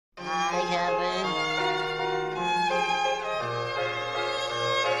Kevin.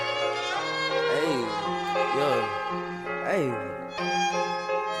 Hey, yo, hey,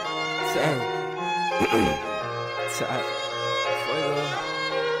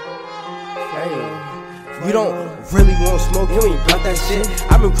 hey, you don't really want smoke, you ain't got that shit.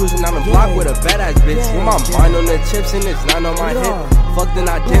 I've been cruising down the block with a badass bitch, with my mind on the chips and it's not on my hip. Fuck then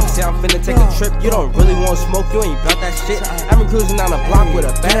I dip, say I'm finna take a trip. You don't really want smoke, you ain't bout that shit. I've been cruising down the block with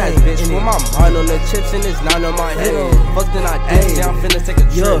a badass bitch, with my mind on the chips and it's not on my hip. Fuck then I dip, say I'm finna take a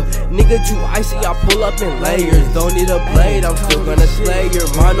trip. Nigga too icy, I pull up in layers. Don't need a blade, I'm still gonna slay your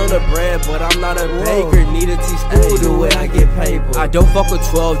mind on the bread, but I'm not a baker. Need a teaspoon the way I get paid. I don't fuck with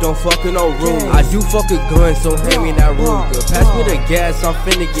 12, don't fuck with no rules. I do fuck a gun, so hand me that Ruger. Pass me the gas, I'm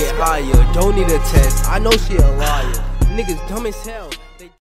finna get higher. Don't need a test, I know she a liar. Niggas dumb as hell.